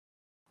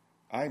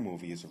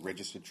iMovie is a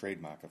registered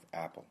trademark of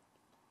Apple.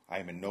 I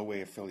am in no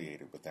way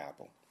affiliated with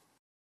Apple.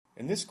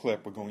 In this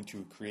clip, we're going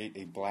to create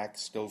a black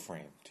still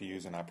frame to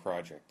use in our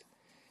project.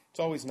 It's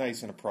always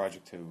nice in a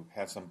project to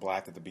have some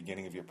black at the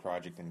beginning of your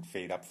project and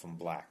fade up from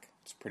black.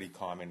 It's pretty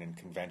common and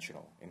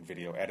conventional in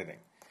video editing.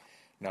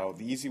 Now,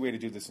 the easy way to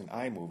do this in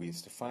iMovie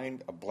is to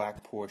find a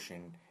black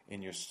portion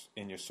in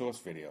your source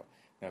video.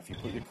 Now, if you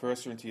put your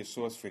cursor into your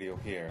source video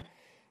here,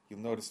 you'll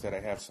notice that I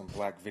have some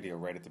black video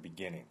right at the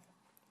beginning.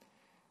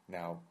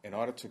 Now, in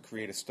order to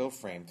create a still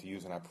frame to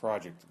use in our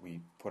project,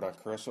 we put our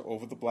cursor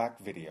over the black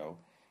video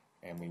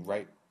and we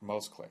right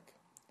mouse click.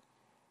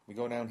 We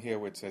go down here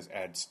where it says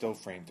Add Still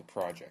Frame to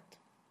Project.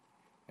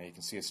 Now you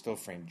can see a still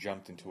frame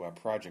jumped into our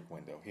project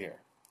window here.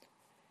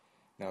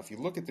 Now if you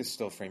look at this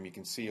still frame, you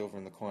can see over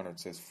in the corner it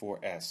says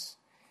 4S,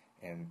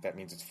 and that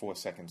means it's 4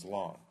 seconds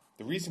long.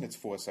 The reason it's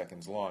 4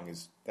 seconds long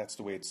is that's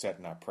the way it's set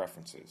in our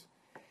preferences.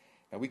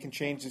 Now we can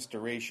change this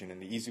duration, and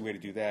the easy way to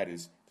do that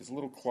is there's a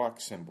little clock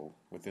symbol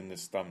within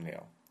this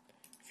thumbnail.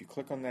 If you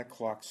click on that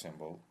clock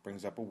symbol, it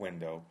brings up a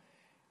window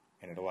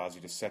and it allows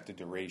you to set the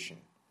duration.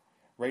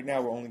 Right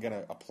now we're only going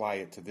to apply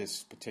it to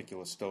this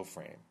particular still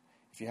frame.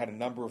 If you had a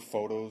number of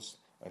photos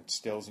and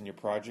stills in your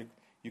project,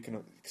 you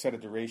can set a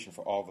duration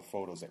for all the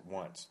photos at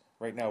once.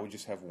 Right now we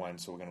just have one,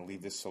 so we're going to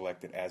leave this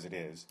selected as it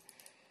is,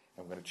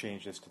 and we're going to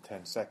change this to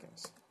 10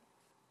 seconds.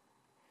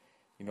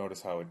 You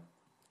notice how it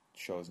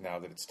shows now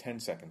that it's 10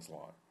 seconds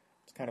long.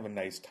 It's kind of a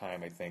nice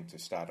time, I think, to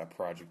start a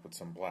project with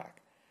some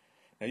black.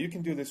 Now you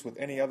can do this with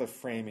any other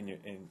frame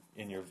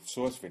in your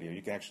source video.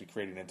 You can actually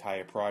create an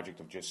entire project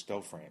of just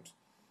still frames.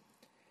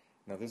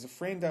 Now there's a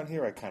frame down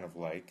here I kind of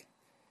like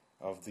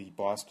of the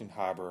Boston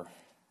Harbor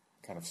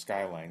kind of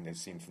skyline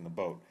as seen from the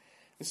boat.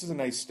 This is a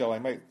nice still. I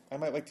might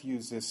like to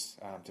use this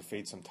to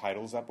fade some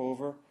titles up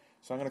over,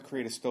 so I'm going to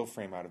create a still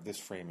frame out of this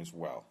frame as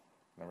well.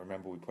 Now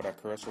remember, we put our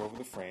cursor over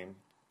the frame,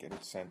 get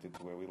it centered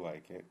to where we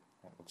like it.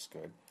 That looks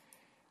good.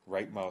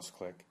 Right mouse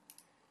click,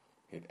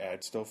 hit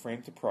Add Still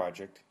Frame to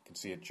Project. You can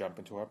see it jump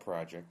into our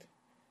project.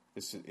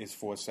 This is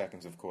 4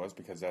 seconds, of course,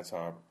 because that's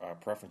how our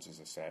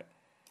preferences are set.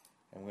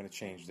 And we're going to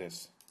change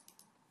this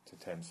to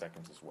 10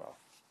 seconds as well.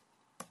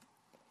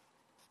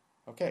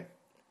 Okay,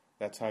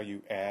 that's how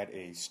you add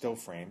a still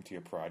frame to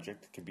your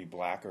project. It can be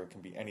black or it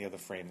can be any other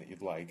frame that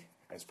you'd like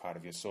as part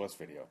of your source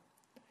video.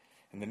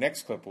 In the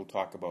next clip, we'll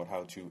talk about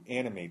how to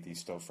animate these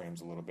still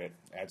frames a little bit,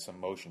 add some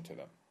motion to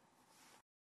them.